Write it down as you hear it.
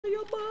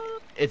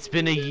It's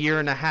been a year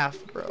and a half,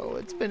 bro.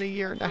 It's been a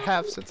year and a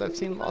half since I've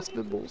seen Lost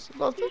Bibbles.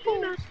 Lost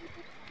Bibbles.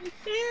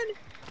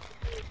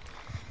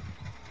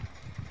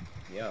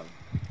 Yeah.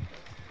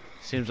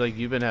 Seems like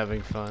you've been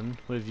having fun.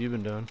 What have you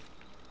been doing?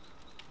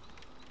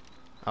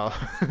 Oh,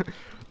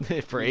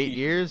 for 8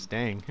 years?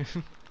 Dang.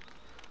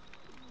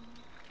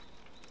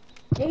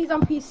 Yeah, he's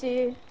on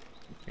PC.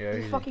 Yeah,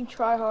 He's fucking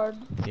try hard.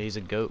 yeah, he's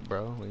a goat,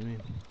 bro. What do you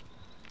mean?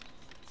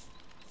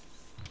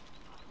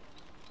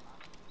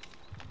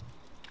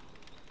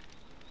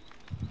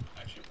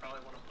 Actually, probably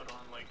want to put on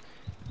like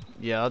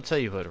Yeah, I'll tell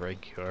you what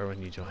rank you are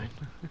when you join.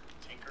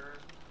 Tinker,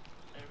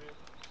 maybe.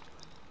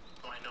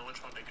 So I know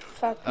which one to go to.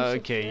 Fat piece of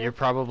Okay, shit. you're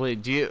probably.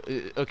 Do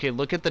you? Okay,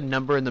 look at the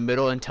number in the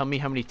middle and tell me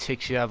how many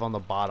ticks you have on the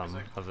bottom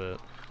of it.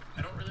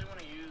 I don't really want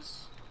to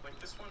use like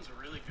this one's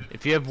really good.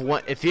 If you have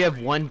one, if you have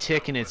one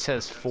tick and it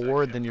says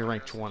 4, then you're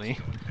ranked 20.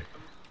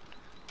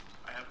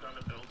 I have done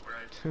a build where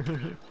I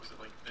literally was it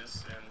like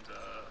this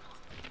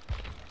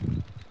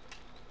and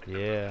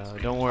Yeah,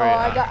 don't Oh, worry.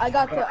 I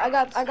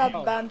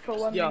got banned for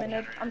 1 Yo.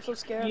 minute. I'm so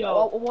scared.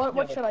 Yo. Oh,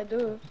 what Yo. should I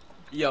do?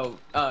 Yo,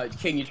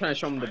 King, you trying to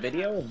show him the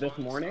video of this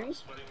morning?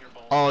 sweating your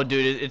balls. Oh,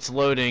 dude, it's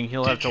loading.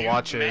 He'll have to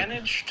watch Did it. you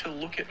manage to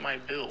look at my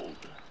build?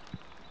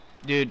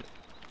 Dude,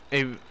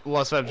 hey,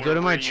 Lost Vibes, Or go to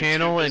were my you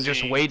channel too and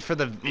just busy wait for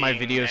my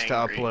being videos to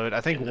angry upload.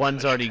 I think in the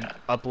one's Twitch already chat?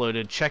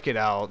 uploaded. Check it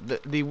out.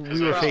 We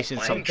Because were I was facing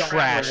some playing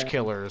trash Dragon.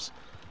 killers.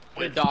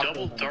 with The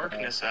double doctor.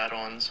 darkness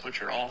add-ons,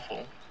 which are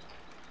awful.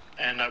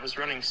 And I was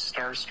running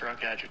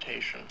Starstruck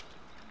Agitation,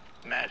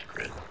 Mad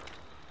Crit,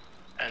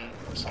 and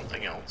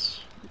something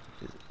else.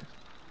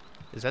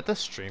 Is that the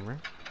streamer?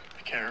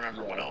 I can't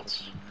remember what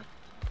else.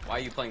 Why are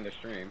you playing the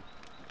stream?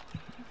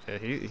 Yeah,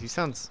 he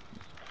sounds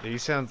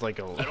like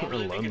a I don't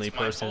really think lonely it's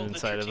my person fault that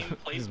inside your of team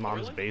plays his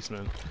mom's poorly.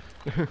 basement.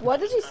 Why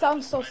does he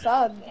sound so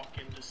sad? Walk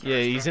into Yeah,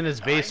 he's in Starstruck his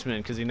and die.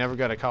 basement because he never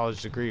got a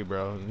college degree,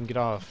 bro. Get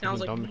off. Sounds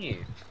like Don't-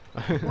 me.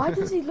 Why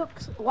does he look?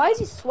 Why is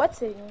he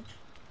sweating?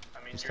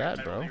 I mean, He's you're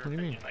sad, bro. entitled to What your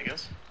do you mean? opinion, I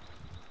guess.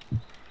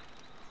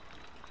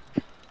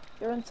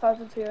 You're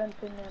entitled to your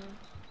opinion.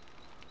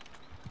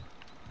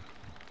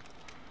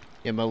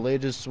 Yeah, my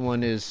latest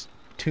one is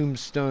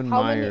Tombstone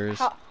Myers,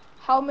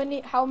 How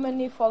many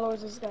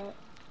followers is that?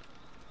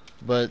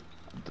 but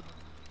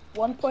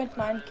 1.9k.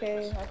 Okay.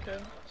 I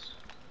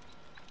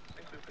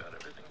think we've got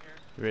everything here.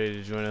 you ready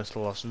to join us to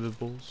Lost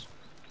Vibbles?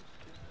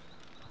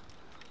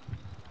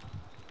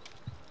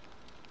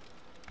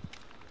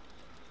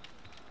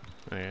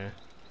 Oh, yeah.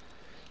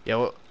 Yeah,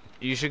 well,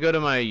 you should go to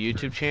my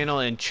YouTube channel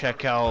and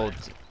check out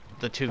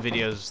the 2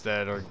 videos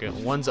that are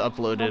good. One's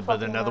uploaded, but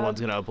fucking another mad.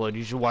 one's gonna upload.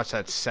 You should watch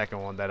that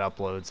second one that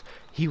uploads.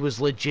 He was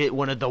legit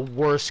one of the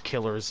worst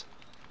killers.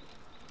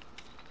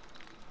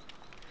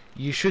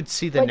 You should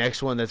see the Wait.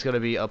 next one that's gonna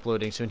be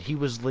uploading soon. He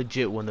was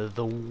legit one of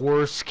the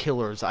worst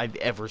killers I've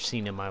ever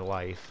seen in my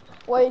life.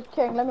 Wait,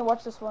 King, let me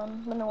watch this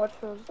one. Let me watch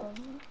this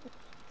one.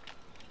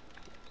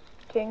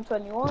 King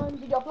 21.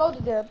 Did you upload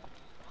it yet?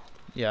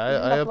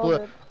 Yeah, You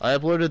uploaded. I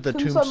uploaded the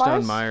Tombstone Tombstone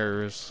Myers?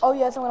 Myers. Oh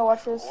yes, I'm gonna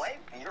watch this. Life,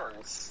 you're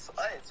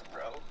sus,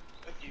 bro.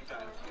 You've gone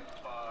too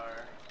far.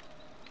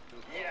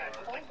 Yeah,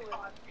 just like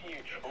me,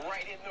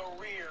 right in the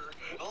rear,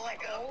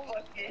 like a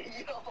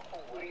fucking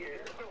yo,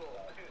 weird.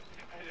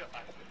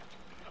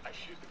 I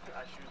shoot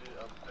it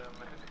of them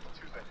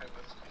to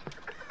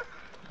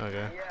the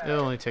Okay,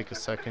 it'll only take a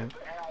second.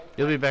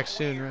 You'll be back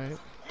soon, right?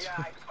 Yeah,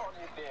 I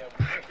targeted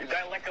them.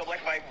 I like him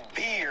like my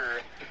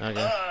beer.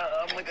 Okay.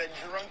 I'm like a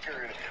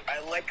drunkard. I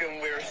like him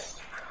where.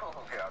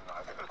 Okay, I'm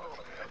not.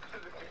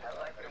 I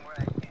like him where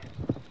I can.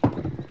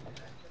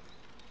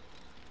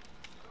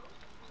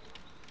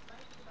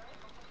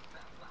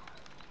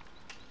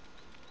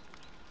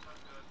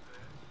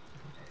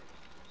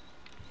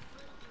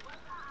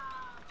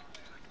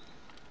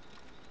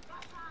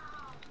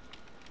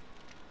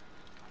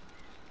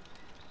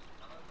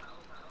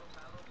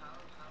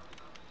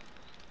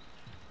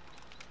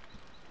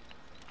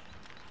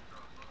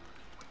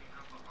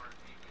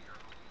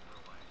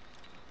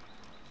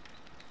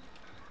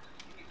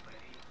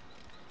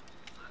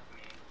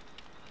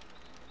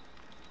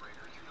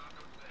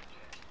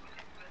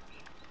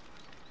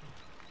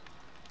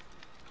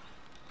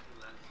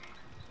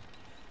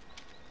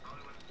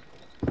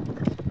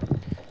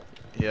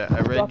 Yeah, I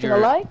read Dropping a your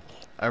like.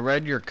 I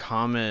read your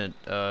comment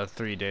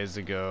 3 days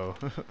ago.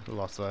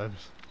 Lost Vibes.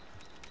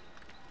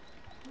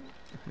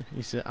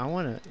 You said I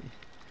wanna.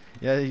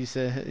 Yeah, you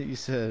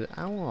said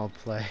I wanna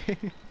play.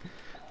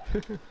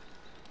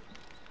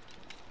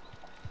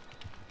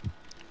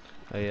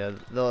 Oh yeah,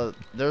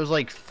 there was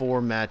like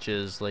 4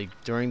 matches like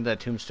during that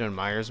Tombstone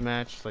Myers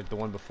match, like the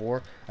one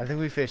before. I think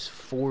we faced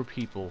 4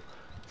 people.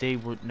 They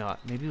were not.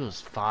 Maybe it was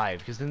 5,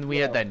 because then we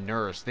had that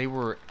nurse. They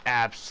were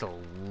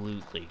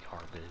absolutely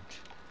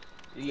garbage.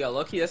 Yeah,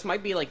 Loki, this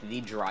might be like the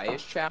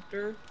driest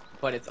chapter,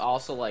 but it's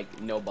also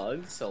like no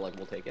bugs, so like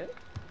we'll take it.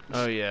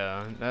 Oh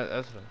yeah,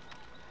 that's fine.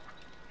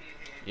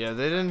 Yeah,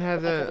 they didn't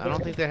have that. I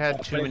don't think they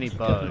had too many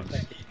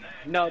bugs.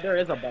 No, there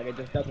is a bug. It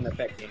just doesn't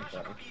affect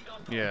gameplay.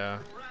 Yeah,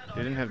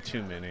 they didn't have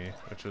too many,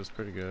 which was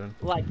pretty good.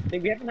 Like,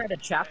 we haven't had a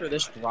chapter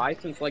this dry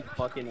since, like,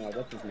 fucking,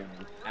 what's his name?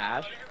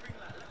 Ash?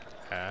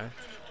 Ash.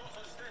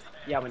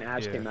 Yeah, when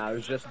Ash Yeah. came out, it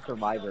was just a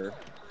survivor.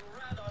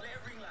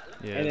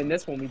 Yeah. And in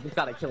this one, we just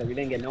got a killer. We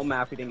didn't get no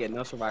map, we didn't get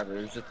no survivor.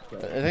 It was just a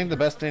I killer. think the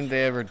best thing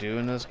they ever do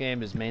in this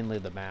game is mainly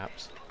the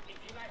maps.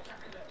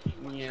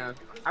 Yeah.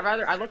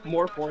 I look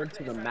more forward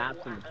to the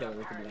maps than the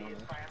killers, to be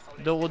honest.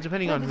 Though, well,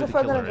 depending on Is who it the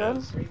further killer again?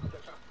 is.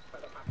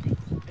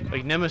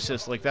 Like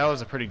Nemesis, like that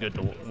was a pretty good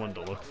one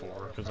to look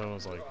for, because I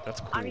was like,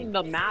 that's cool. I mean,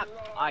 the map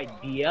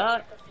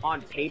idea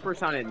on paper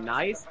sounded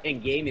nice,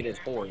 and game it is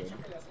horrid.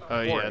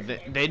 Oh yeah,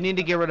 they need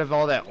to get rid of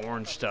all that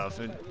orange stuff.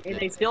 And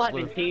they still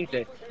haven't changed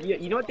it.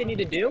 You know what they need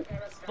to do?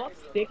 Fuck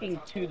sticking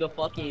to the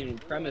fucking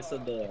premise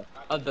of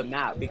the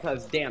map,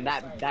 because damn,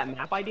 that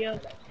map idea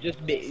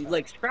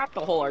like scrap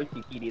the whole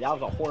RCPD. That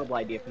was a horrible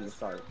idea from the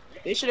start.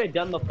 They should have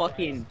done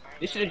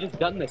they should have just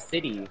done the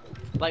city,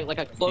 like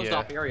a closed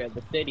off area of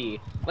the city,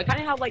 like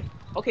kind of how like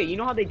okay, you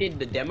know how they did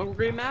the demo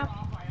grid map?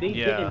 They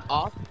did an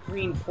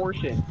off-screen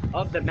portion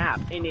of the map,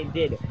 and it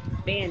did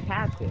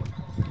fantastic.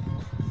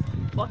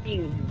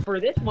 Fucking for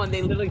this one,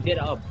 they literally did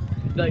a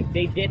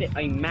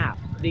map.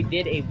 They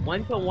did a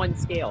 1-to-1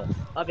 scale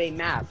of a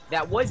map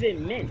that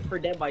wasn't meant for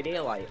Dead by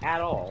Daylight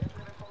at all.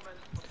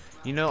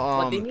 You know,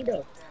 Like,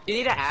 they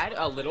need to add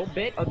a little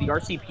bit of the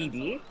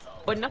RCPD,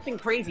 but nothing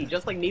crazy.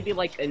 Just like maybe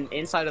like an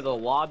inside of the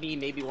lobby,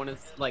 maybe one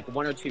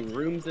or two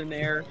rooms in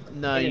there,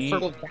 no, and it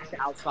circles back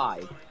to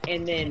outside.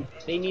 And then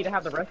they need to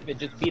have the rest of it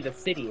just be the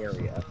city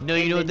area. No,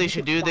 you know what they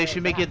should do? They can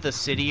should make it the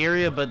city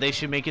area, but they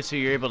should make it so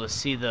you're able to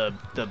see the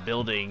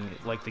building,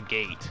 like the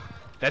gate.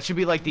 That should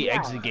be like the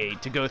exit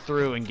gate to go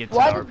through and get to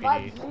the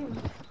RPD.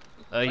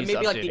 He's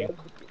maybe updating. like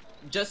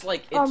just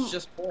like it's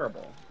just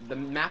horrible. The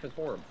map is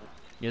horrible.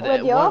 Yeah,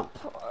 Ready up?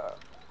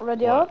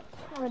 Ready What? up?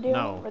 Ready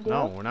up? Ready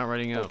No, up? we're not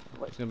readying up.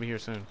 Wait. It's gonna be here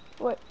soon.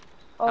 Wait.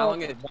 How Oh,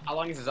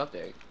 long is his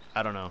update?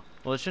 I don't know.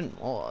 Well, it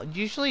shouldn't. Well,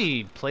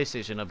 usually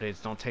PlayStation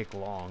updates don't take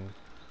long.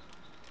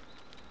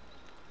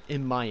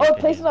 In my oh,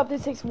 opinion. PlayStation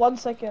update takes 1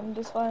 second.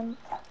 It's fine.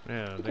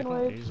 Yeah, You they can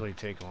don't wait. usually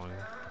take long.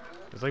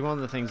 It's like one of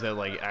the things that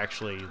like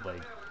actually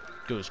like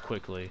goes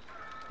quickly,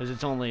 because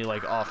it's only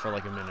like off for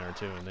like a minute or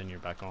two and then you're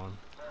back on.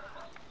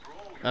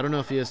 I don't know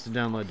if he has to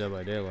download Dead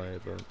by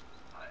Daylight, but.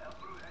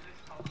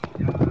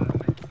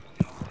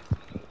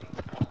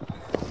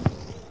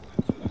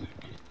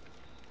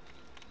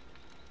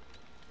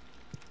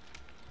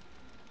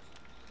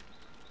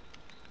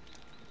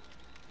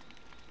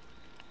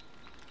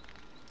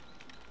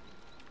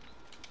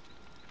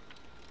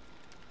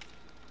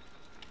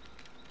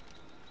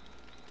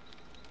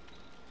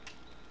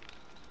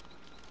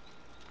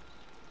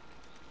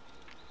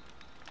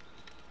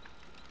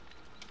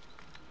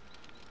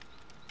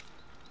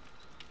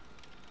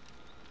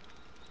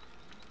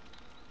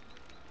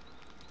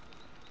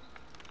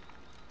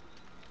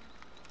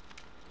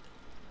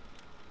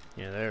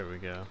 Yeah, there we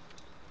go.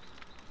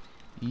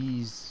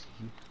 Easy.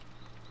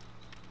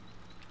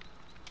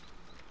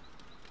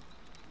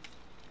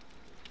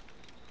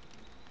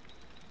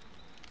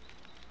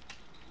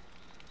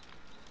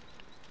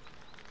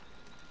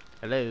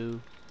 Hello.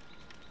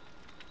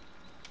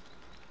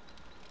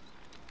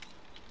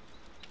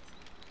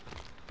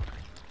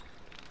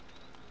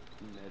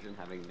 Imagine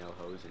having no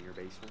hose in your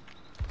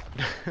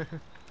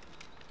basement.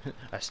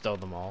 I stole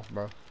them all,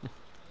 bro.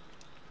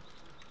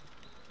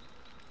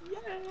 Yeah.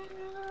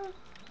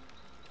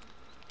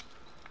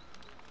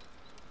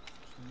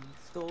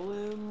 He stole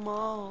them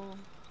all.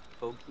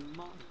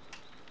 Pokemon.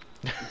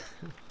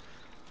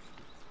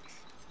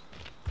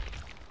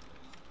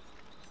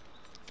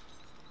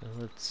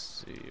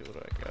 Let's see what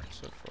I got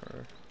so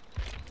far.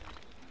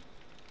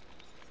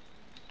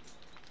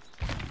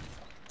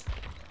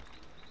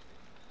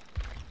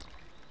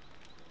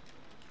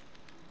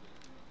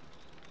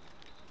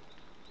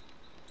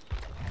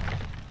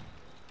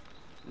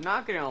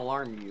 Not gonna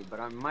alarm you, but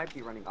I might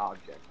be running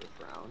object this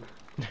round.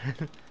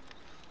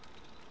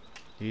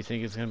 Do you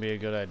think it's gonna be a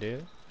good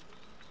idea?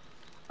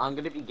 I'm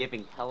gonna be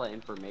giving hella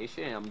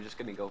information, and I'm just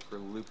gonna go for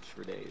loops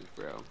for days,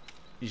 bro.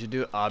 You should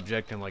do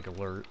object and like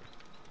alert.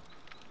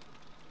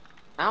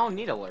 I don't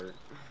need alert.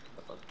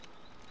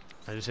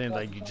 I'm just saying,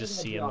 like, you just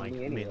see them like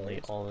me mainly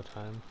anyways. all the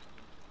time.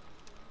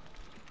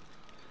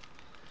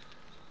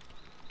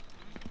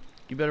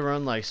 You better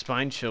run like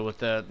Spine Chill with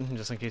that,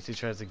 just in case he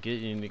tries to get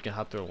you and you can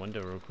hop through a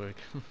window real quick.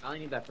 I only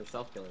need that for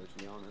self killers,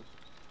 to be honest.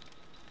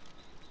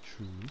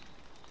 True.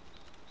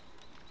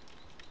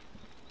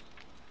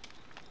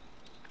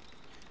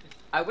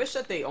 I wish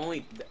that they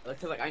only,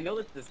 cause like I know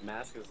that this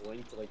mask is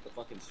linked to like the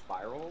fucking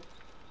Spiral,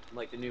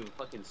 like the new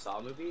fucking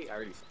Saw movie. I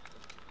already, saw it.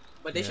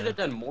 But they should have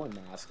done more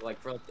masks, like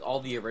for like, all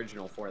the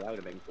original four. That would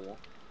have been cool.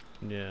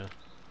 Yeah.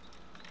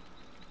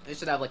 They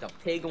should have like a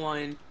pig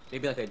one,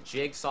 maybe like a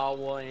Jigsaw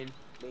one,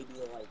 maybe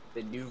like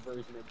the new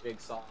version of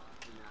Jigsaw.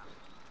 You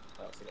know,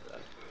 what else did I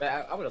do?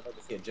 But I would have liked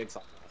to see a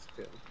Jigsaw mask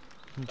too.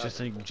 Just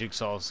think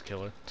Jigsaw's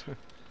killer.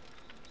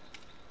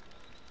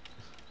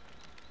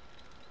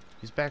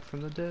 He's back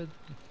from the dead.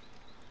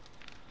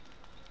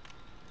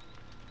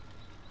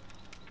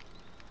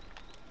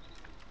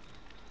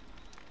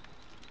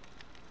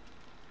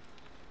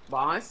 But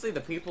honestly,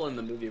 the people in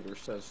the movie were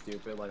so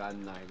stupid. Like,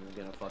 I'm not even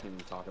gonna fucking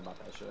talk about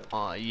that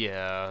shit.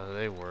 Yeah,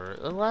 they were.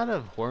 A lot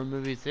of horror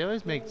movies, they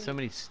always make so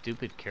many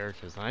stupid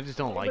characters, and I just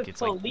don't It like was it.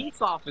 It's like, police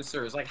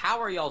officers. Like, how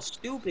are y'all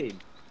stupid?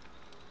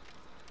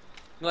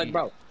 Like, Ye-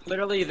 bro,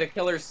 literally, the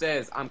killer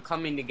says, "I'm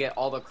coming to get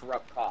all the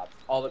corrupt cops."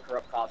 All the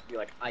corrupt cops be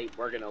like, "Aight,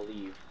 we're gonna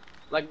leave."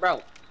 Like,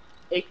 bro,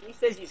 if he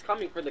says he's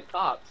coming for the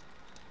cops,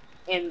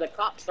 and the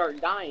cops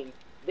start dying,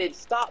 then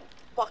stop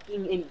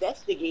fucking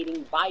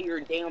investigating by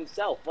your damn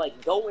self.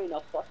 Like, go in a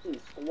fucking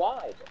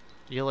squad.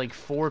 you're like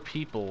 4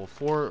 people,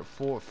 four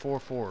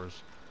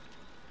fours.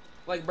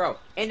 Like, bro,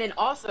 and then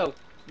also,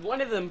 one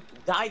of them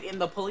died in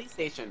the police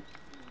station.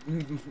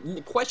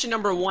 Question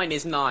number one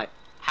is not,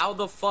 how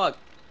the fuck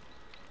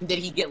did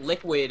he get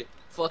liquid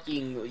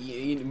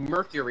fucking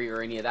mercury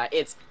or any of that?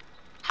 It's,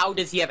 how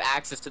does he have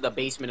access to the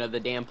basement of the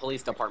damn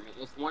police department?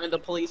 If one of the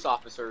police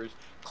officers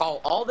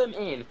call all them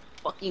in,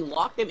 fucking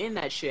lock them in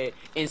that shit,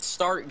 and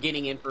start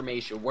getting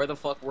information. Where the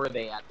fuck were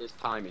they at this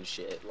time and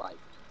shit? Like,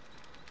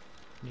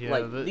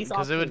 Yeah, these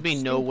because there would be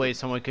officers no stupid. way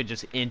someone could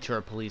just enter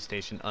a police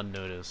station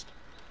unnoticed.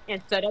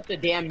 And set up the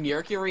damn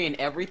mercury and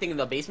everything in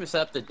the basement,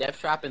 set up the death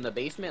trap in the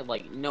basement?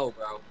 Like, no,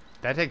 bro.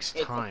 That takes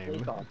It's a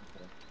police time. officer.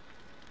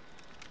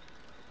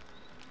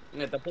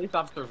 Yeah, the police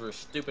officers were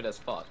stupid as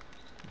fuck.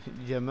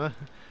 Yeah,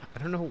 I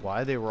don't know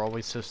why they were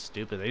always so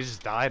stupid. They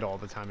just died all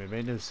the time. It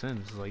made no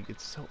sense. Like,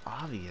 it's so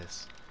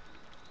obvious.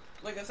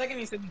 Like, the second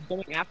he said he's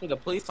going after the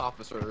police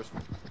officers,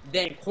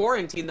 then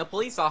quarantine the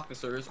police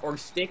officers or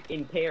stick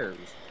in pairs.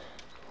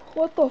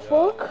 What the Yo,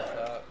 fuck? what's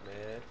up,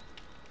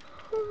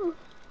 man?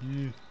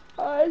 Yeah.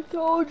 I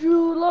told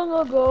you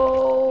long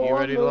ago. You on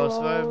ready, the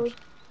Lost road.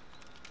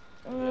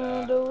 Vibes?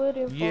 Yeah. The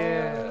waiting for-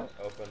 Yeah.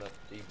 Open up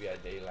DBI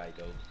Daylight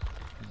though.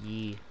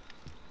 Yeah.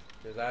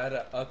 Because I had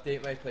to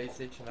update my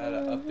PlayStation, I had to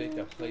update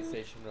the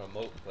PlayStation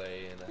Remote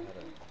Play, and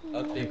I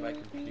had to update my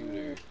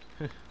computer.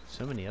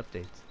 So many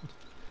updates.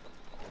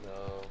 You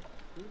know.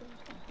 Who the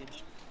fuck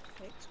is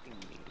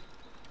texting me?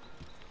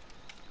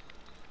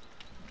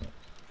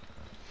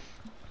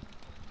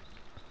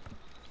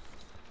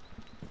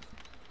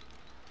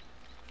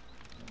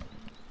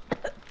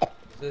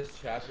 Is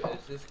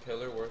this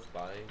killer worth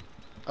buying?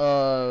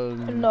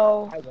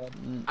 No.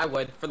 I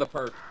would, for the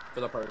perk.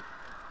 For the perk.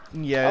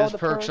 Yeah, Oh, his the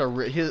perks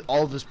perk. are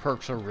all of his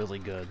perks are really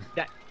good.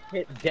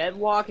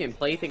 Deadlock and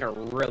Plaything are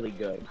really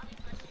good.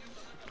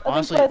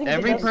 Honestly, I think the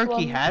every best perk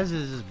he one- has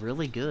is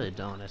really good.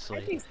 I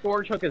Honestly. think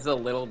Storage Hook is a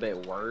little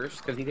bit worse,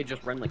 because he could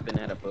just run like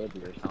Banana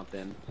Phobia or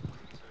something.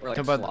 Or like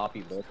Talk about-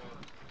 Sloppy Book.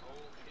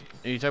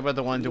 You talk about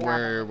the one to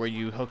Yeah. where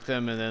you hook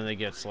them and then they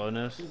get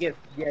slowness. Yeah,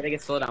 they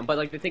get slowed down. But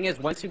like the thing is,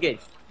 once you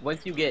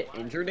get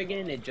injured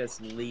again, it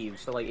just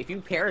leaves. So like if you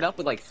pair it up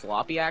with like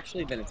Sloppy,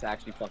 actually, then it's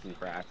actually fucking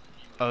cracked.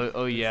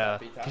 Oh yeah,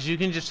 because you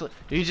can just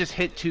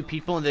hit 2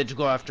 people and then just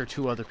go after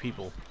 2 other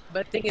people.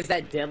 But the thing is,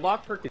 that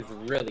Deadlock perk is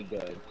really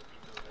good.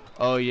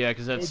 Oh yeah,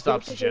 because that It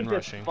stops basically gen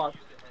just rushing.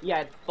 Yeah,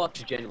 it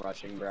fucks gen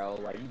rushing, bro.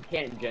 Like you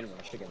can't gen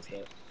rush against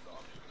it.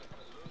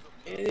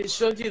 It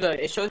shows you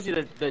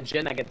the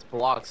gen that gets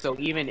blocked. So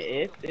even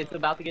if it's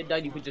about to get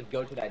done, you can just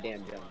go to that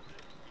damn gen.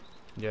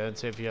 Yeah, and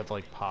say if you have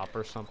like pop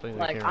or something. they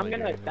Like can't I'm really do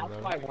gonna. anything That's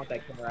about why I want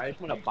that killer. I just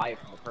want to buy it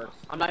from the perks.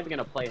 I'm not even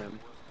gonna play him.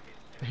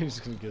 it. He's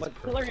just gonna get his But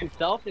perks. killer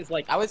himself is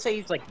like, I would say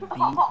he's like B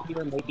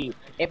tier, maybe.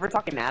 If we're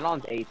talking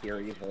add-ons, A tier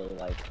easily.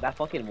 Like that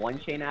fucking one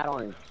chain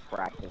add-on is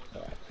practice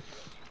stuff.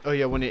 Oh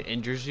yeah, when it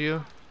injures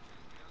you.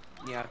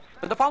 Yeah.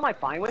 But the problem I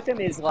find with him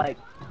is like,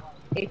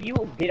 if you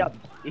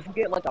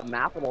get like a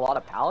map with a lot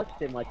of pallets,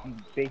 then like you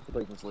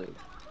basically just lose.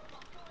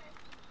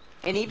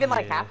 And even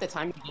like Yeah. half the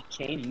time you get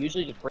chained, you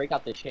usually just break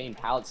out the chain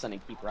pallets and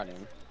keep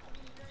running.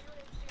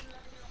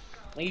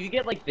 Like if you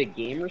get like the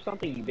game or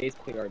something, you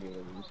basically already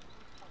lose.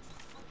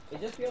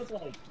 It just feels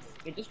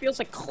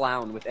like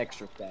Clown with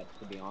extra stats,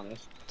 to be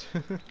honest.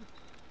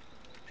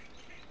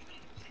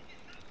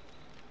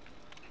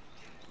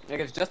 Like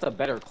it's just a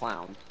better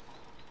Clown.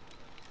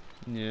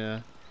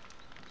 Yeah.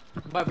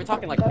 But if we're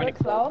talking like Better Riddick,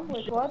 clown?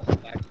 With what?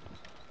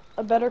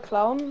 A better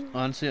clown?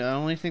 Honestly, the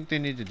only thing they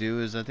need to do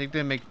is I think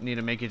they need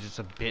to make it just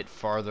a bit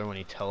farther when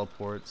he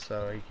teleports,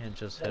 so he can't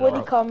just hit When him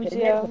he up. comes,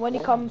 yeah. When he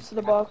comes to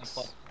the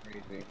box.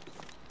 Crazy.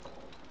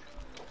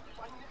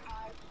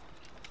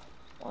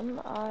 One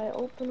eye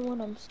open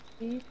when I'm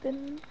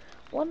sleeping.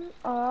 One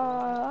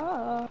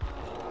eye.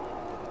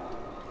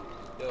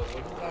 Yo, what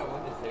is that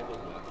one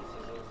disabled map? It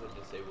says it was a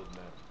disabled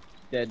map.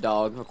 Dead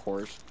dog, of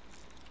course.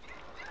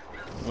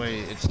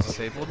 Wait, it's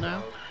disabled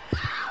now?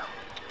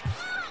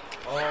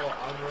 Oh,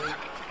 I'm right.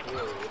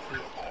 Whoa,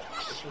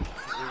 this is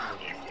 3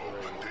 minutes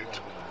already.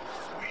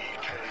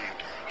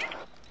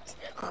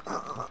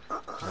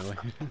 What do you Really?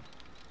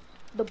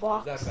 The mean?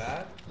 box. Is that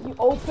bad? You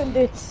opened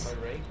it.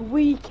 My rank?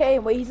 We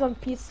came. Wait, he's on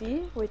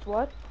PC. Wait,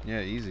 what?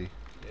 Yeah, easy.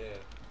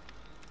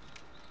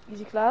 Yeah.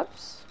 Easy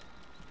claps.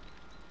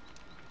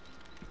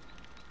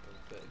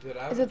 Dude,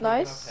 I Is haven't it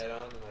nice? taken off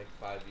head on in like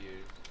 5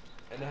 years.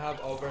 And I have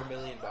over 1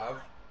 million. I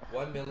have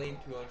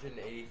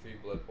 1,283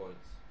 blood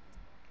points.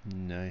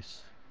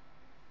 Nice.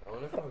 I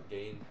wonder if I'll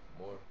gain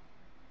more.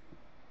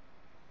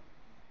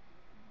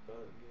 But,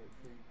 yeah.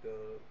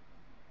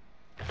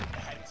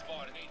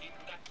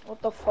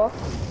 What the fuck?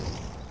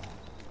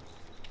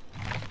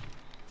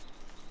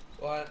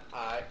 One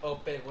eye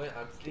open when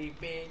I'm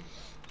sleeping.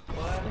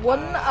 One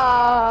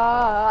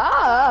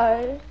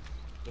eye.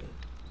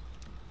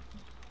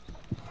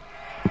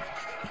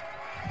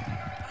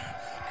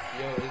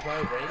 Yo, is my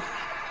rank?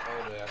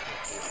 Oh no, I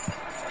can't see it.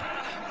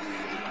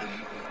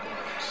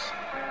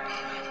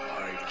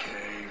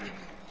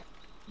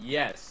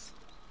 Yes.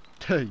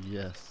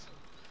 Yes.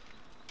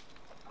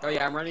 Oh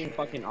yeah, I'm running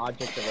fucking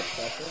Object of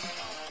Obsession.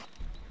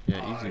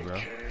 Yeah, easy, bro.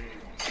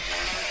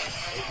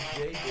 AJ,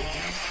 baby.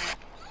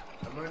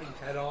 I'm running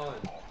head on.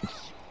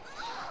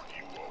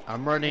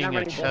 I'm running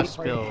a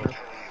chest build.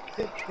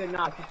 Since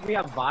we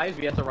have vibes,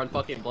 we have to run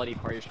fucking Bloody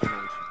Party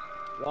streamers.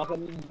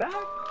 Welcome back.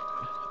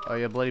 Oh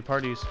yeah, bloody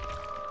parties.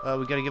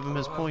 We gotta give him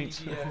his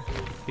points.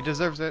 He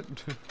deserves it.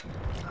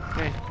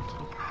 Hey.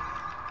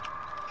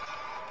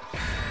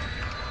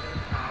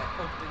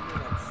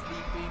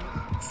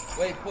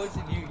 Wait,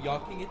 Poison, y'all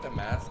can get the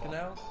mask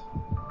now?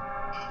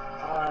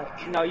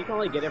 No, you can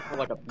only get it for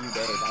like a few days.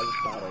 I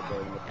just got it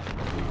during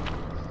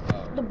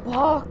the The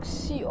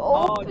box. He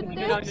Oh, opened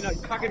no, it. you're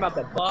talking about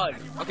the bug.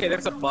 Okay,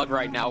 there's a bug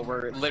right now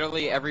where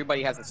literally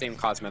everybody has the same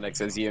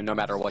cosmetics as you, no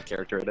matter what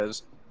character it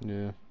is.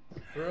 Yeah.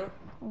 Bro?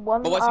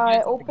 One But once you get eye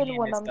into the open game,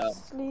 when it's I'm done.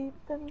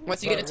 sleeping.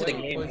 Once you get But into the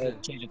wait, game, Poison.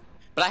 it changes.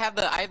 But I have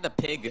the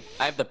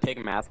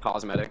pig mask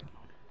cosmetic.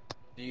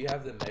 Do you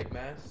have the Meg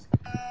mask?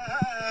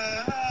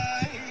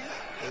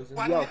 Poison?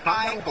 One Yo, eye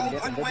calm down with the open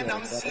when video,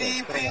 I'm that's it,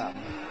 sleeping. chill out.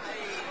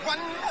 One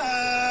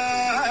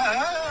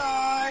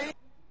eye.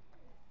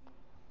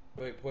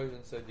 Wait,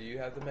 Poison, so do you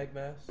have the Meg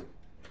mask?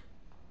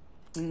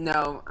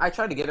 No, I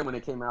tried to get it when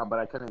it came out, but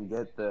I couldn't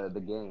get the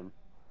game.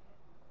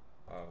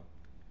 Oh.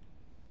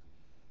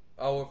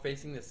 Oh, we're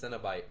facing the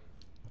Cenobite.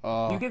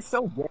 You can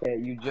still get it.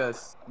 You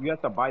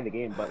have to buy the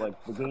game, but like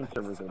the game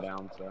servers are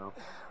down, so.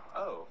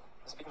 Oh,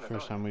 speaking of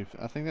First time we've.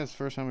 I think that's the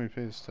first time we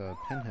faced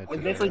Pinhead. It's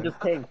Today, basically right? just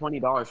paying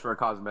 $20 for a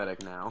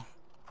cosmetic now.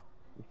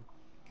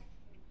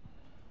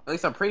 At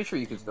least I'm pretty sure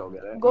you can still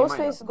get it. You might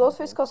Ghostface. not.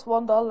 Ghostface costs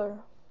 $1.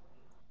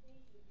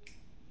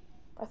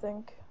 I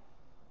think.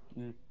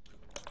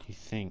 He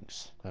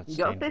thinks that's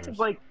Ghostface dangerous. is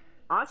like,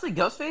 honestly,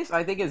 Ghostface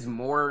I think is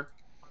more,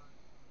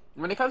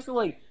 when it comes to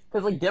like,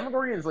 because like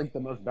Demogorgon is like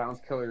the most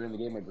balanced killer in the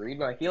game, agreed,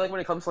 but I feel like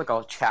when it comes to like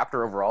a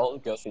chapter overall,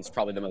 Ghostface is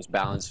probably the most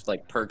balanced,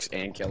 like perks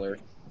and killer.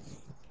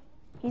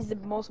 He's the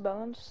most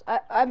balanced.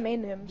 I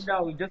main him. So.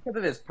 No, just because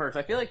of his perks.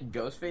 I feel like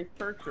Ghostface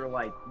perks are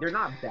like, they're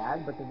not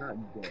bad, but they're not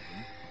good.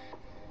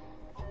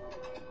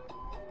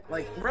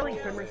 Like, really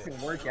Timbers can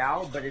work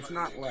out, but it's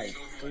not like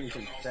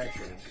anything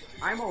special.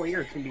 I'm all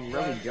ears can be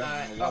really good. One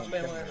eye in a lot of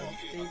open when Timbers.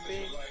 I'm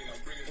sleeping.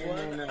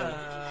 And then,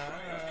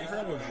 One it's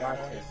not with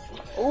glasses.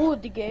 Ooh,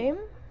 the game.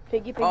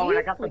 Piggy Piggy. Oh, and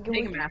I got the Wiggy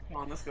pig Wiggy. mask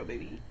on. Let's go,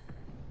 baby.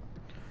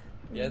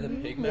 Yeah, the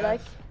pig We mask.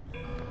 like.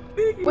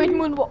 Wait,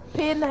 moonwalk.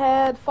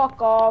 Pinhead.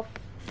 Fuck off.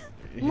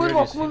 You already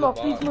Moonwalk. see Moonwalk.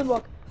 the Please. box.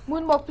 Moonwalk.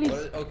 Moonwalk, please.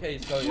 Okay,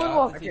 so Moonwalk.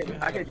 y'all have to teach Okay, me I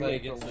how to can do play it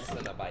against the for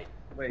Cenobite.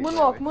 Wait,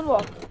 Moonwalk. wait.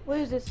 Moonwalk. What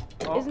is this?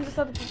 Oh. Isn't this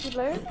not a PC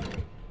player?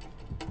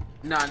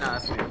 No,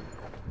 that's me.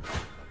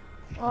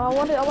 I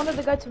wanted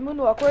the guy to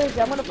moonwalk. Where is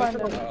he? I'm gonna find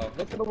him.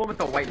 Look for the one with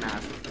the white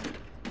mask.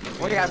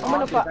 What do you have I'm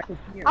gonna on? fi- I can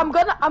see him.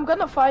 I'm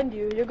gonna find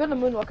you. You're gonna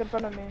moonwalk in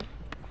front of me.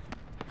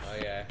 Oh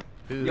yeah.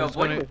 Who's Yo,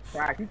 Void gonna? is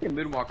cracked. You can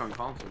moonwalk on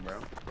console, bro.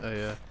 Oh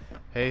yeah.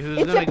 Hey, who's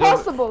It's gonna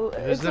impossible. go?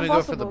 Who's It's gonna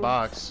impossible. go for the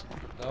box?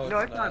 No,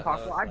 it's not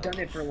impossible. I've done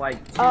it for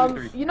like 2 or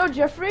 3. You know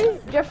Jeffrey?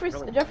 Jeffrey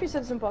Really?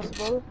 said it's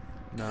impossible.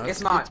 No,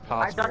 It's not. It's possible.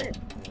 I've done it.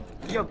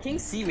 Yo, King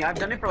see me. I've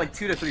done it for like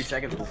 2 to 3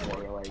 seconds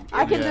before. Like,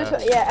 I can Yeah. do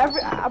it.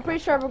 Yeah, I'm pretty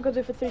sure everyone can do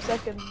it for 3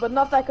 seconds, but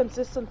not that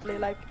consistently.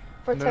 Like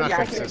for No, 10 not yeah,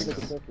 I seconds. can do it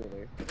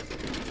consistent.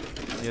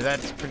 consistently. Yeah,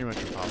 that's pretty much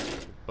impossible.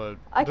 But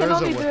I can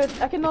there's a only do way.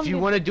 it. I can only. If you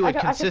want to do I it can-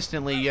 I can-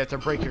 consistently, you have to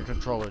break your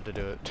controller to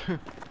do it.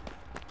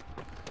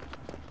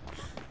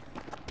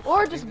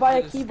 Or just buy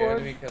a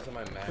keyboard. Because of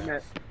my We mask.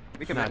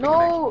 can Nah, match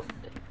No,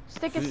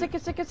 stick it, Who- stick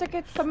it, stick it, stick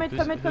it. Commit, Who's,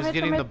 commit, who's commit,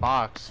 getting the commit.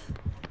 box?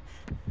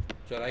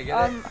 Should I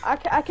get it?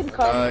 I can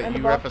come in the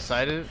You rep box.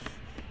 beside it?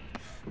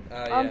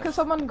 Yeah. Can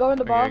someone go in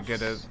the Okay, box?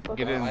 get it-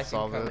 Okay. get it in. I can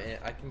solve come it. in.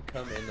 I can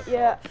come in the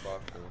Yeah.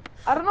 box.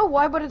 I don't know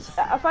why, but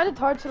I find it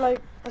hard to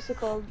like, what's it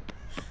called?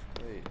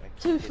 Wait, I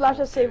To can't flash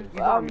get a save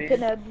You want me?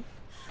 Pinhead.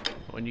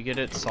 When you get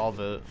it, solve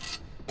it.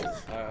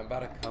 I'm about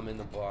to come in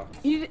the box.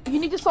 You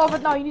need to solve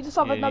it now. You need to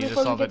solve Yeah, it now you need to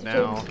before we solve get it the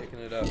now. chains. Picking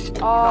it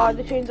up. Ah,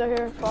 the chains are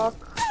here. Fuck.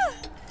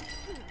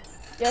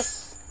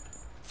 Yes.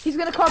 He's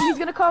gonna come. He's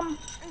gonna come.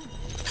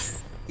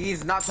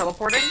 He's not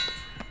teleporting.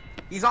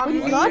 He's on Wait,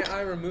 me. he's Why not? can't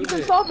I remove You can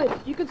it? solve it.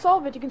 You can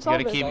solve it. You can You solve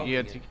gotta it. keep. Solving You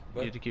have to. it, You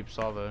but- have to keep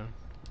solving.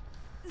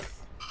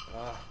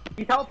 Ah,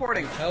 He's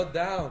teleporting. held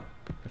down.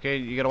 Okay,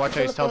 you gotta watch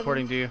how he's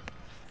teleporting to you.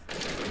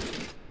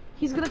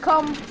 He's gonna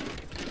come.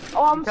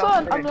 Oh, I'm so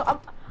Teleporting.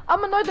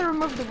 I'm annoyed to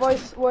remove the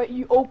voice where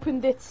you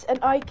opened it and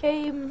I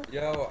came.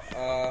 Yo,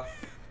 yeah.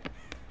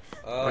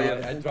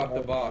 I dropped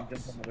the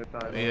box.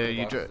 Yeah,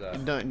 you. box is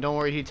that? Don't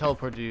worry, he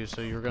teleported you, so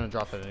you're gonna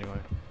drop it anyway.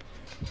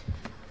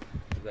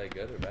 Is that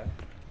good or bad?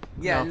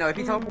 Yeah, No. no, if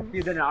you teleport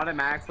you, then it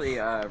automatically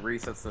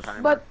resets the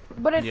timer.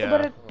 But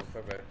Yeah. Oh,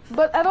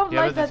 perfect. I don't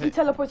Yeah, like but the that he thi-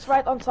 teleports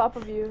right on top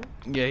of you.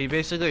 Yeah, he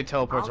basically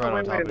teleports right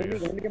on top of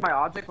let you. me get my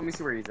object. Let me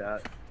see where he's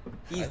at.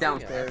 He's I think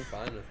downstairs. That's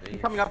fine with me.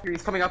 He's coming up here.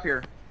 He's coming up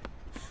here.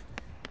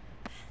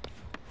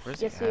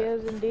 Where's Yes, he at?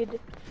 is indeed.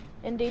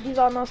 Indeed, he's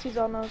on us. He's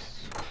on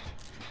us.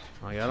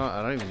 Like, I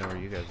don't even know where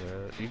you guys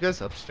are at. You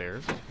guys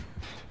upstairs?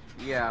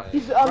 Yeah.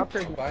 He's We're up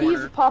there in the he's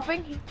corner.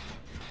 popping.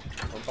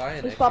 I'm buying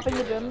He's extra popping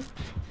the gear gym. right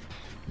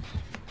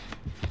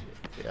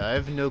Yeah, I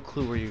have no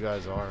clue where you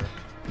guys are.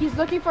 He's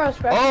looking for a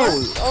scratch. Oh,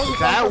 he's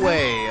that on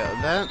way.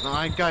 That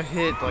I got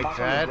hit like Back on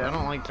that. the I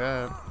don't like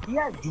that. He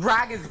has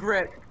Dragon's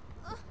Grip.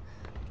 now.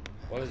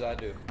 What does that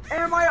do?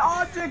 And my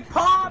object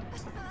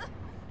popped!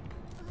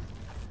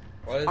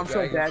 What does I'm so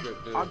Dragon's dead.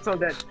 Grip do? I'm so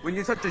dead. When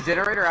you touch the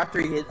generator after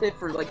he hits it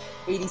for like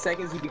 80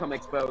 seconds, you become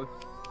exposed.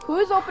 Who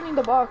is opening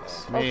the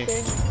box? Me.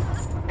 Okay.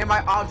 And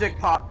my object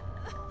popped.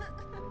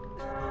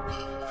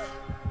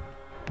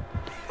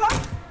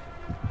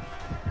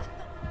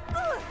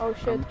 Oh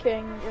shit,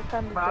 King, you're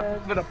kind of My dead.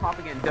 object's gonna pop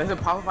again. Does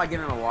it pop if I get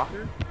in a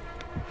locker?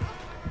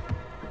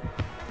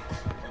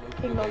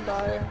 King don't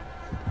die.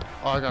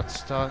 Oh, I got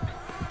stuck.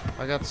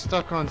 I got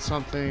stuck on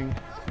something.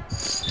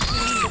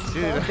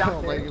 Dude, I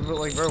don't like,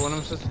 bro, what am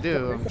I supposed to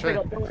do? I'm trying.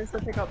 Don't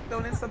insta pick up.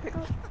 Don't insta pick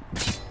up.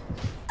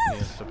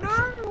 Yeah, so-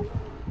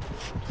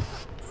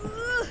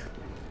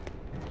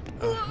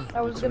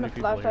 I was so gonna many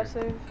people flash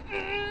that here.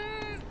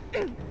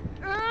 save.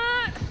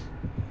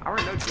 I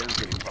already know Jim's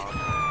getting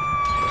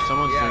popped.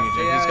 Someone's Yeah,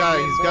 doing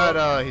it.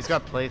 yeah, He's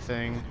got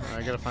plaything.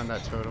 I gotta find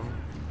that totem.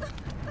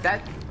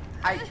 That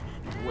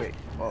wait.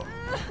 Oh.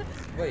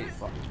 Wait,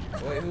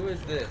 who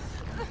is this?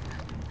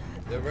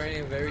 They're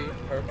wearing a very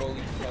purpley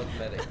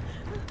cosmetic.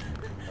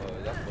 Oh,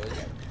 is that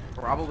Buzz?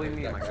 Probably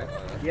me, That my guy? guy.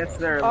 Oh, that's Yes, fine.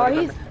 sir. Oh,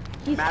 look,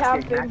 he's Mask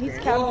camping. game, He's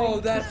mask camping. Whoa,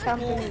 He's that's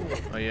camping. cool.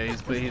 Oh yeah,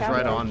 he's He's right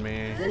camping. on me.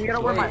 Yeah, you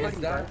gotta wear my Wait, hoodie,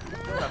 is bro.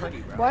 that- Wear my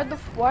hoodie, bro. Why the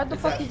fuck Is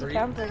is that he free?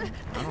 camping?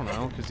 I don't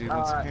know, cause he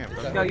wants to camp. Is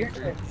That's that No, all. you're.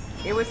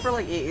 It was for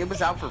like it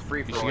was out for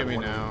free for. You should like get me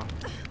 1 now.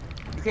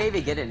 You can't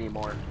even get it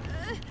anymore.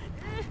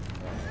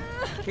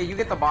 Okay, you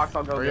get the box.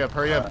 I'll go. Hurry get- up,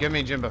 hurry up. Give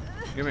me, Jimbo.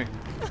 Give me.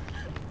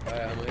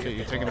 Alright, I'm gonna Okay, get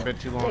you're the taking a ball. bit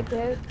too long. Take the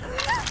hit.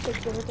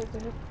 Take the hit. Take the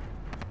hit.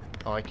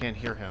 Oh, I can't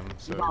hear him.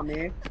 So. He's on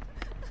me.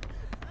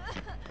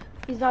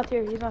 He's not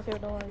here. He's not here.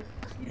 Don't worry.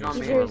 He's on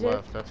He's me. here, far he's here.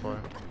 left. That's why.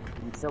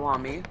 He's still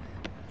on me.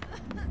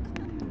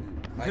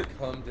 I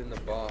cummed in the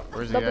box.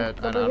 Where's he Double- at? I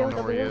double don't hill,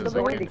 know where he double is.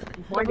 hill, I double can't.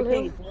 He's going to Double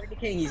King. hill. He's going to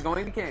King. He's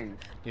going to King.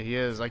 Yeah, he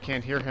is. I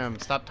can't hear him.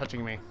 Stop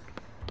touching me.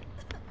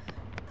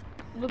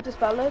 Loot this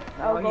pallet.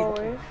 I'll No, go he's-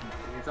 away.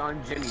 He's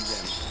on Jimmy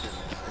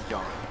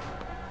John.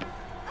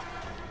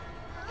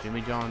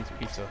 Jimmy John's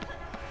Pizza.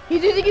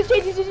 He's using his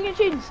chains. He's using his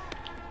chains.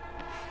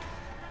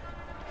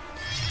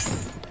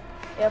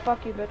 Yeah,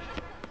 fuck you, bitch.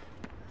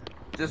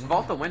 Just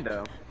vault the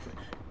window.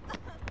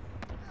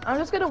 I'm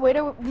just gonna wait.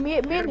 Me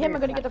and him are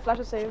gonna get the flash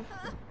to save.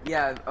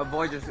 Yeah,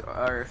 avoid just.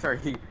 Sorry.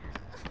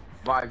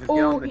 Vibe, just get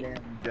Oh, on the he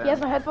damn.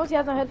 has no headphones. He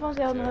has no headphones.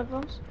 He has no Yeah.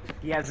 headphones.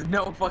 He has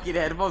no fucking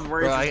headphones.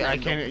 Where is Bro, his I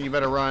random? can't. You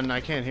better run. I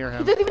can't hear He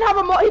him. doesn't even have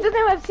a. He doesn't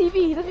even have a TV.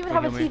 He doesn't even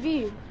have a What do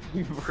you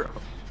TV. Bro.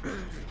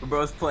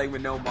 Bro's playing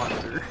with no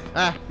monitor.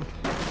 Ah.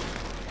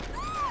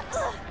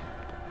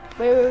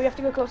 Wait. We have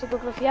to go closer. Go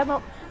closer. He has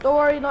no. Don't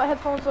worry. No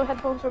headphones. No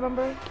headphones.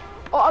 Remember.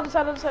 Oh, other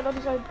side. Other side.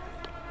 Other side.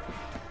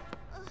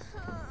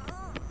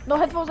 No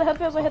headphones. No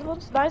headphones. No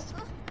headphones. Nice.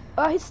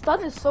 His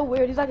stun is so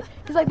weird. He's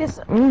like this.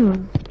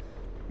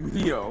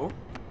 Yo.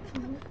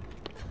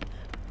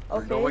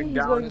 Okay, going he's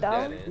down going is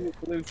down. dead end.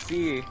 Blue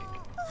sea.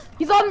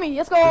 He's on me.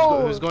 Let's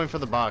go. Who's going for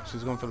the box?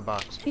 Who's going for the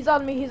box? He's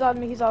on me. He's on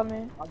me. He's on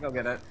me. I'll go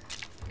get it.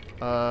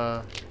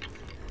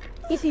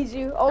 He sees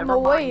you. Oh Never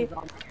no mind, way. he's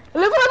on-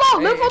 Live for the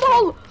hole. Live for the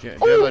hole.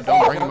 Jimbo, Oh, don't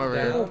fuck. bring him over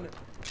here. Down,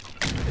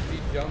 if you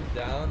jump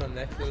down, I'm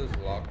next to those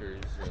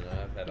lockers, and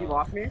I've had He on.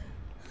 lost me?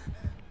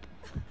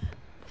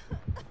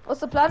 What's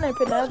the plan there,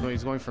 Pinhead?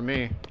 He's going for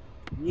me.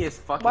 He is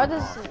fucking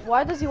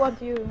Why does he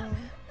want you?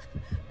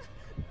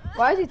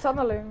 Why is he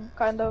tunneling?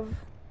 Kind of.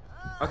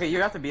 Okay, you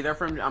have to be there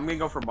for him. I'm gonna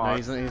go for No,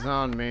 box. he's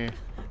not on me.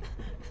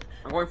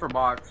 I'm going for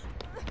box.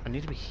 I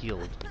need to be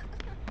healed.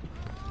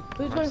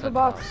 Who's I going for said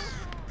box?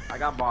 I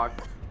got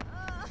box.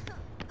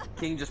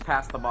 King just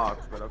passed the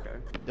box, but okay.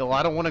 Yo,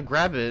 I don't want to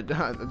grab it.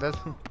 That's.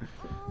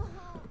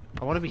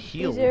 I want to be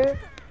healed. He's here.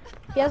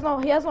 He has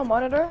no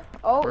monitor.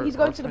 Oh, Where- he's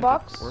going where's to the my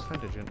box. Where's my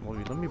digit? Well,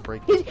 let me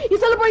break. He's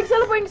celebrating.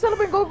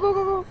 Go, go,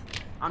 go, go.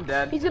 I'm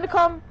dead. He's gonna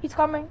come. He's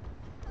coming.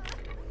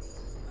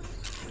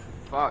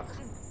 Fuck.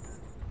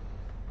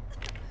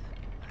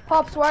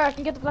 Pops, where? I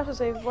can get the flash to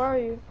save. Where are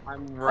you?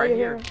 I'm Oh, right you're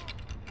here.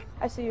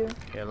 I see you.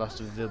 Yeah, lost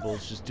the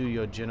Vibbles. Just do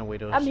your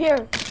generators. I'm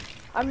here.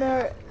 I'm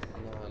here.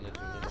 I'm not on the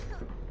gym.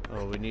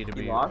 Oh, we need to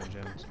You be lost?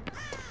 on gyms.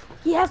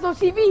 He has no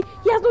TV.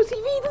 He has no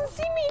TV. He doesn't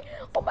see me.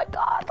 Oh my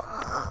god.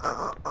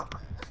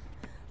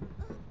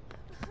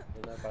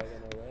 We're not buying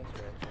no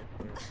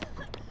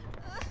restaurant.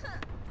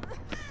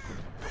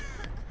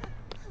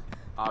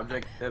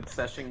 Object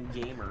Obsession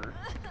Gamer.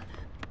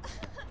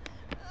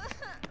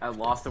 I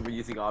lost him when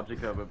using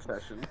Object of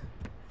Obsession.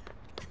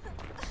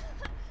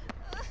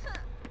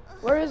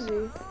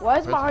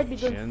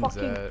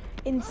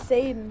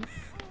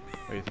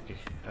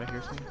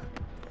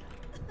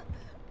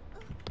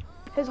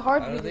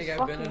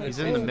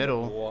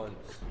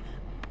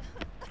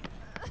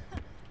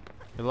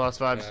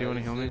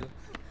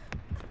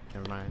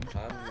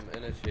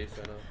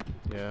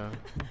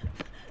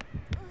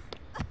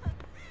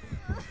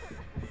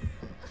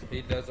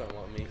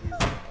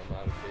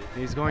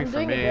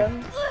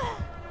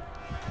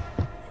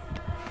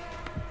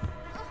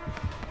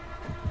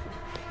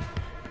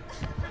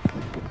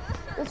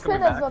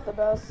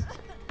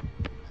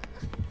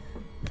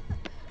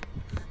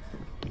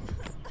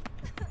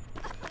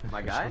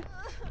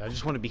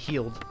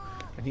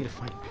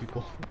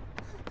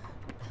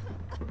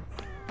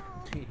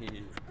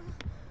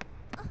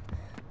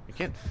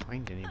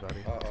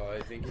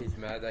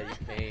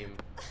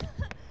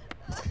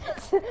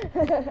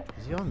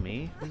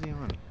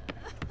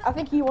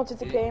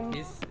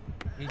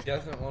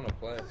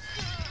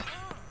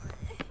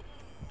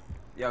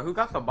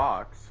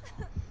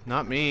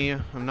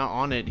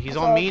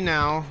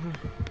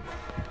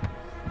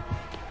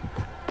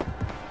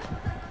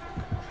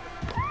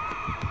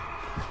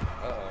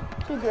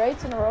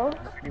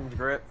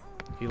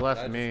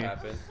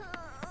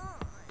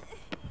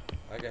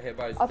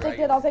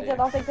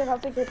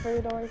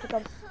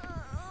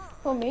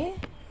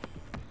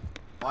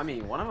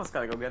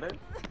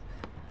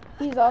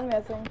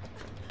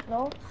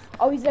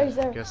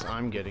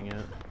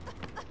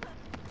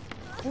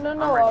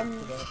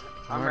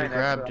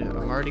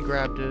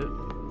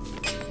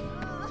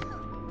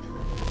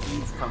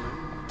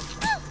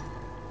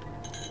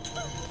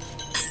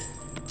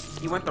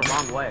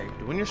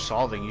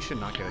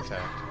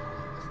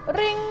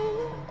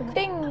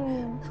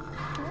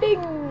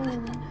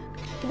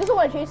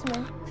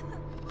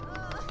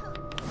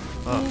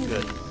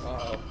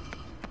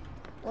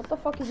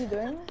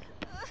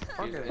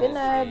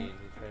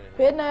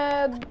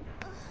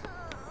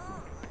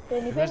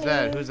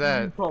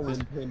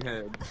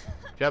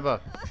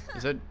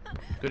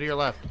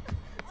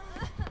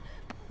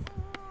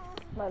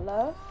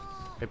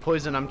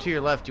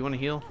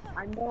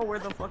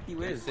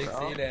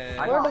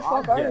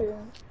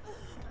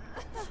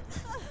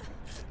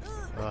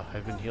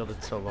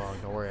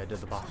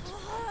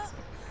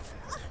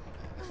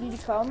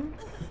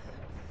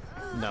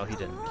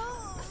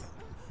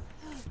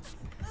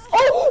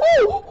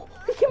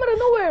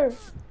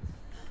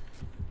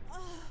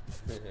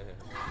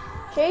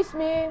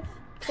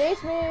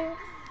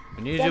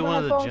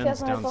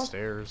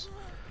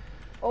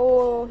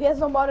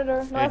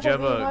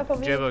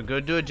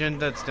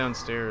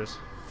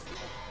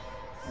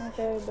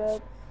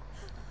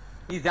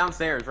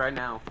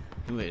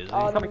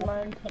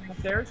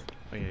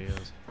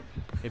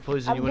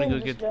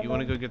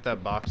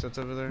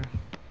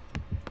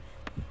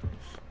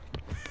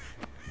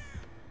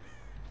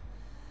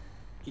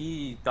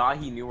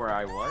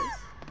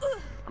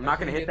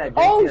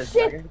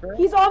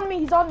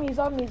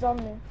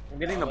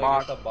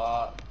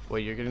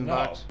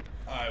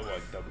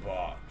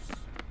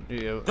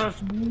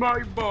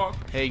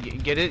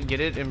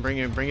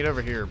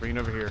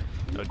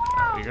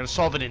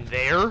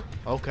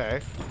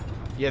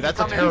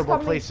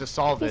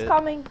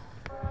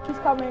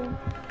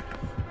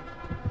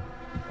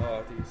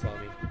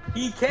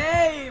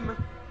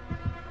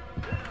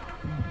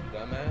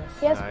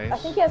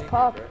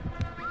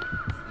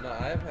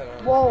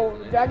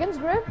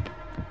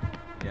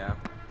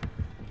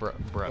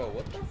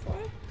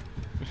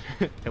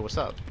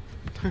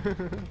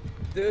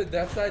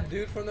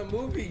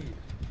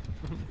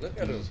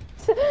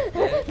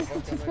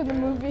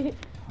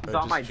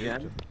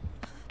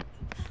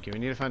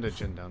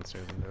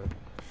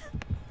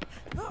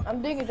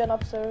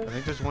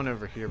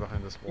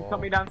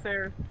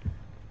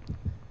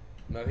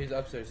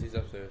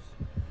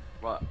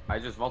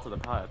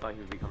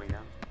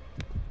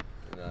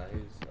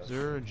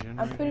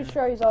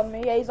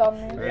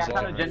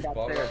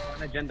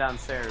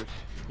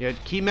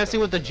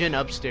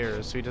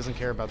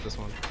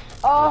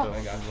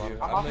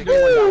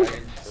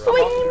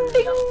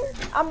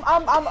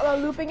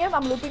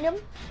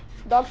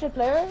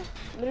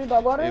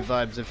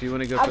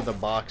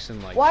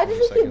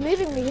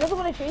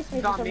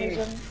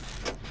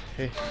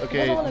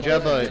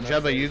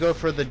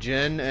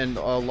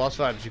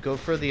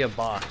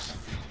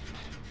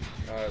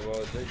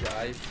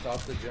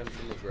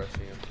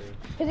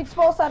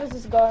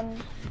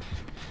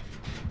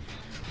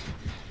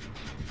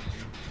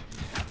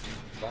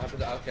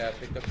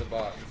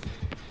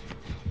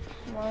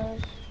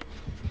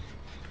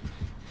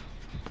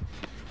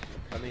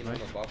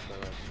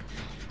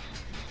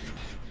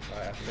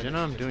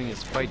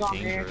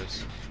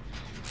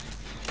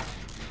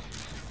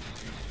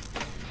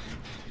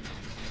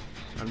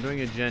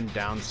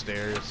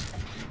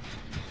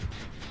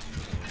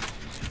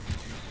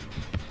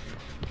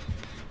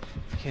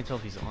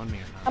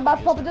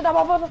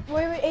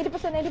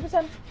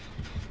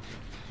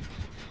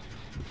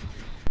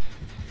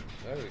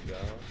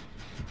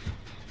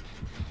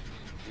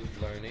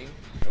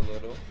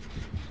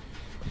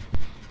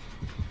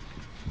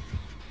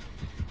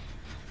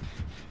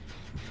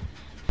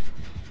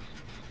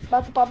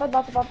 About to pop it,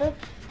 about to pop it.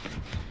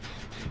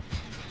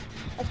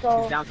 Let's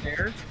go. He's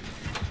downstairs.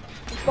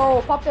 Let's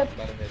go, popped it.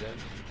 About to hit him.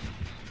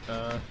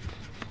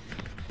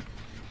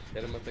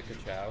 Hit him with the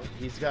ka-chow.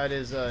 He's got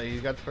his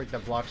he's got the break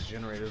that blocks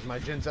generators. My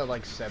gen's at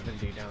like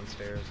 70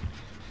 downstairs.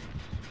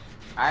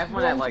 I have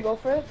one You at want to like go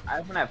for it? I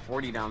have one at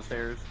 40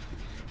 downstairs.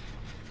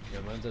 Yeah,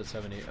 mine's at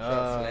 70.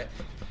 Slap.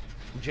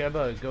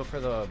 Jebba, go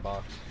for the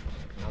box.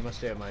 I'm gonna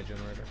stay at my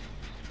generator.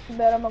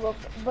 Bet I'm gonna go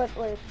for it. But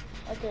wait,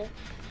 okay.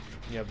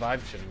 Yeah,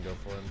 Vibe shouldn't go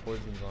for him.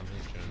 Poison's on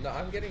his gen. No,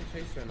 I'm getting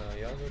chased right now.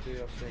 Y'all go do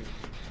your thing.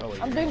 Oh, wait,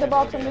 I'm you're doing gonna the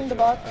box, go I'm get doing it. the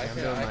box. I I'm can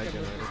doing my move this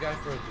generator. guy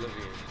for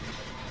Oblivion.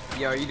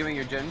 Yo, are you doing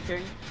your Gen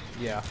King?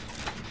 Yeah,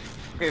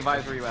 Okay,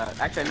 Vibes, where you at?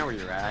 Actually, I know where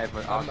you're at. I have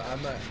I'm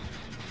I'm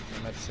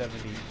at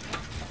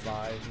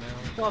 75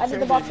 now. I did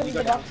the box, I did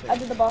the box, I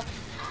did the box.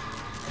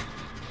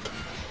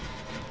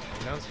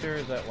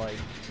 Downstairs at like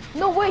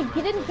No, wait,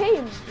 he didn't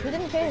came. He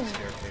didn't big came.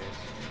 staircase.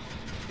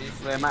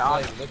 He's Yeah, my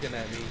like odds- looking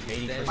at me. He's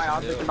 80%. standing My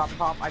odds still. are about to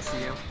pop. I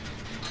see you.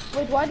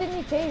 Wait, why didn't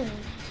he came?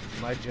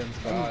 My gen's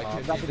Oh, about to pop.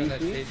 because he's the gonna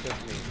DC? chase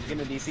with me. You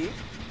gonna DC?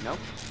 Nope.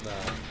 Nah.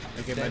 Okay,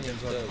 my Standing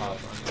gen's about still, to pop.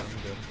 though. I'm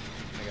good.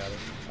 I got it.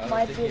 I don't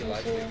Might think be he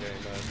likes me DC. very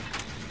much.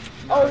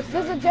 Oh,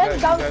 there's a gen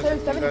guys- downstairs,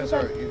 you guys 70%.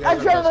 are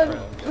best Adrenaline,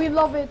 friends. we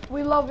love it,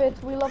 we love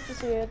it, we love to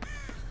see it.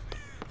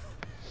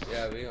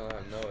 Yeah, we don't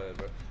have no way,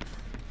 bro.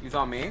 You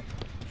saw me?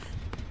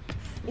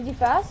 Is he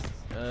fast?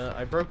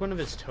 I broke one of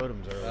his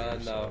totems earlier.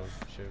 No. So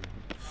should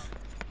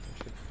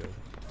good.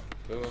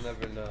 We will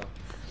never know.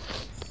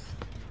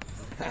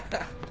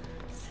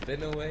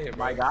 Spin away, bro.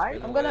 My guy?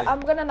 Spin I'm gonna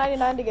away.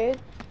 99 the gate.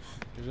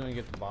 Who's gonna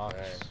get the box?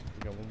 Alright.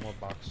 We got one more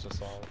box to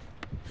solve.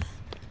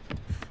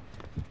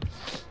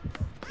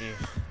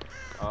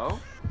 Oh?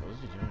 What is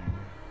he doing?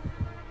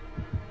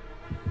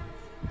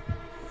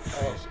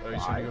 Oh,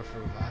 he's trying to go for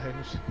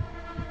vibes.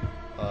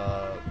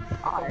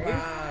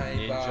 Bye,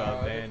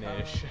 Ninja bye.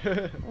 vanish.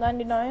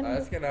 99.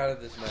 Let's get out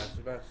of this match.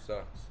 This match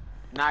sucks.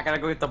 Nah, I gotta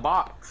go get the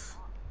box.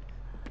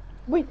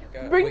 Wait,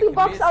 Okay, bring wait, the can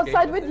box we escape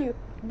outside with with it? you.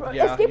 Bro,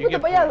 Yeah, escape you with the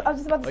get but yeah, points. I was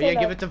just about to Oh say yeah, that.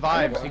 give it to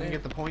vibes. want You can it?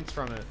 get the points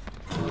from it.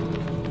 I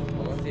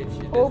want the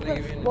achievement. Open, Does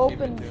it give me an open,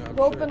 achievement too? I'm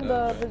go sure it open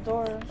does, the right?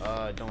 door.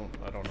 I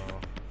don't know.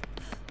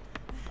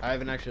 I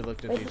haven't actually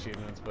looked at the Wait.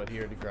 achievements, but he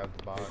already grabbed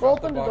the box. Go Drop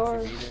open the box,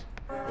 door. you beat it.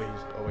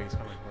 Wait, he's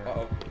coming. Where?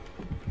 Uh-oh.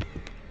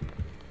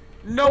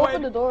 No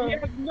Open the door. He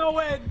has no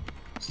end.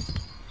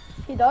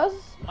 He does?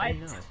 Why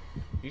not?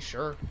 You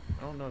sure?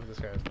 I don't know if this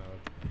guy's no.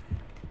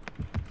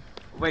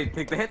 Wait,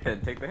 take the hit then.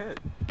 Take the hit.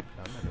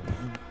 I'm not doing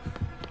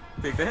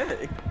Take the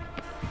hit.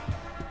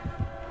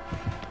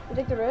 You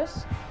take the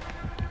risk?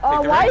 the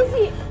Why risk.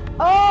 is he?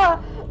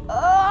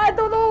 I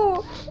don't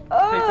know.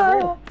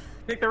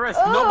 Take the risk.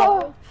 No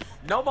ball.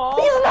 No ball.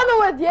 He does not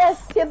know it.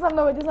 Yes, he does not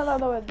know it. He does not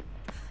know it.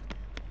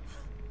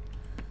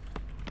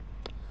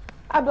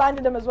 I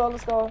blinded him as well.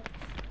 Let's go.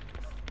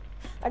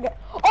 I get.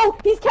 Oh,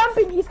 he's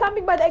camping. He's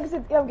camping by the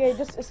exit. Yeah, okay,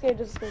 just escape.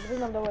 Just escape. He does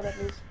not know it at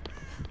least.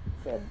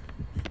 Good.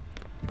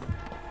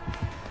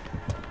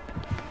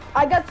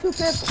 I got 2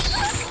 pips.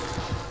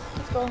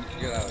 Let's go.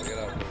 Get out, get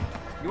out.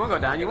 You wanna go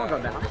down? You wanna go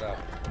Get down? Get out.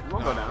 You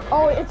wanna go down?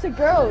 Oh, it's a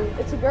girl.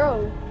 It's a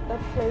girl that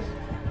plays.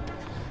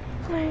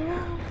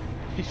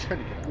 He's trying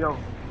to get out.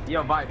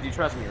 Yo, Vibe, you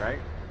trust me, right?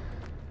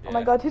 Oh my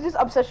Yeah. god, who's this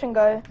obsession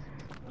guy?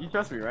 You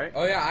trust me, right?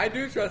 Oh yeah, I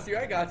do trust you.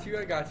 I got you.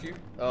 I got you.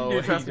 Oh, You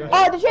he trust me? doing-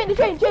 Oh, the chain,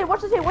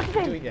 watch the chain, watch the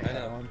chain. doing it. I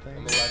know. One thing.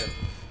 I'm gonna let him.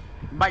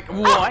 Mike, That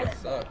what?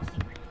 sucks.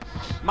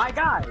 My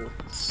guy.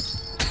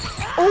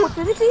 Oh,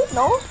 did you see?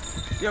 No?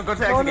 Yo, go to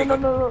the No, exit no,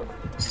 gate. no, no, no.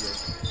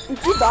 Is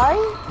he dying?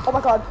 Oh my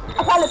god.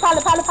 A pallet.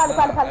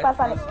 I trust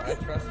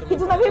him. He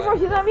doesn't have earphones,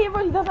 he doesn't have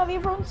earphones, he doesn't have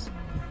earphones.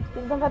 He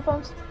doesn't have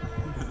headphones.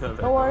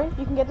 Don't worry,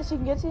 you can get this, You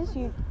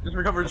Just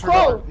recover, just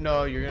Crawl. recover.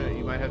 No,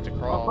 you might have to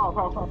crawl.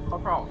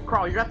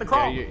 Crawl. You got the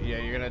crawl. Yeah,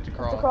 you're gonna have to have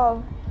crawl. to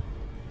crawl.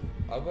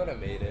 I would have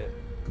made it.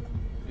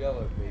 Y'all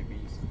are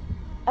babies.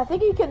 I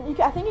think you can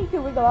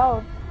wiggle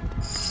out.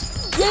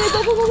 Yeah,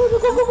 go.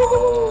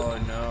 Oh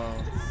no.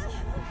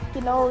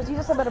 He knows, he's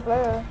just a better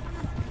player.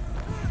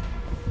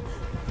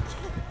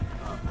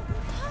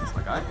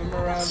 My guy. Come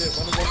around it.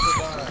 One of us will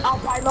die. I'll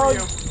fight No, for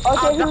you.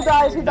 okay, who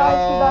dies?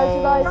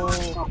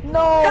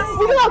 No,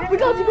 wiggle out, you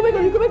can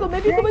wiggle,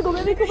 maybe you can wiggle.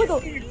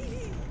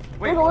 Wait,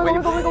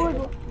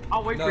 Wiggle.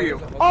 I'll wait No, for you.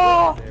 there's a-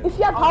 Oh, there. if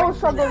you had power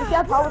struggle,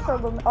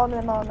 oh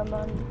no.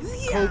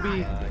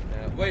 Kobe.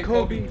 Wait,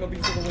 Kobe. Kobe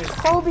for the win.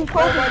 Kobe.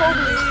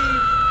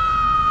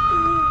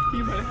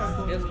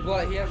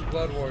 He has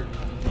blood ward.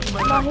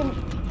 Not him.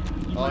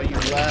 Oh, you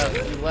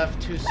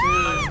left too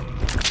soon.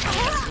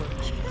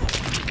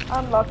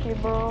 Unlucky,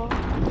 bro.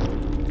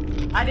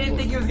 I didn't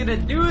think he was gonna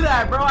do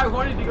that, bro. I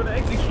wanted to go to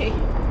exit gate.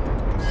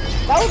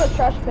 That was a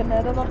trash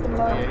pinhead, I'm not gonna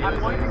lie. Yeah.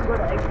 I wanted to go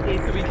to exit gate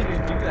so we could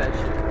just do that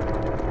shit.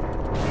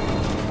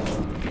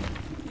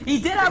 He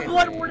did have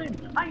blood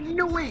warded. I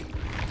knew it.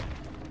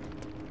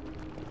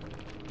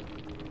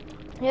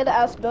 He had the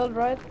ass build,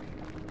 right?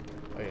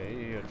 Oh yeah,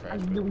 you're a I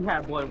trash. knew he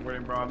had blood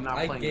warded, bro. I'm not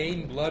I playing.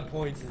 gain blood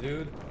points,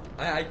 dude.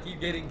 I keep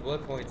getting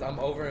blood points. I'm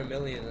over 1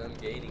 million and I'm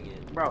gaining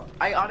it. Bro,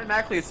 I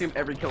automatically assume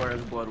every killer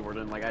has blood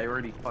warden. Like, I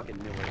already fucking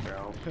knew it,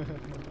 bro.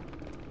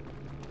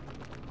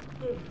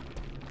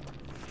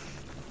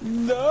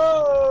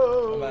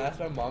 I'm gonna ask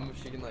my mom if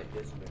she can like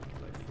get some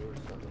like food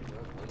or something.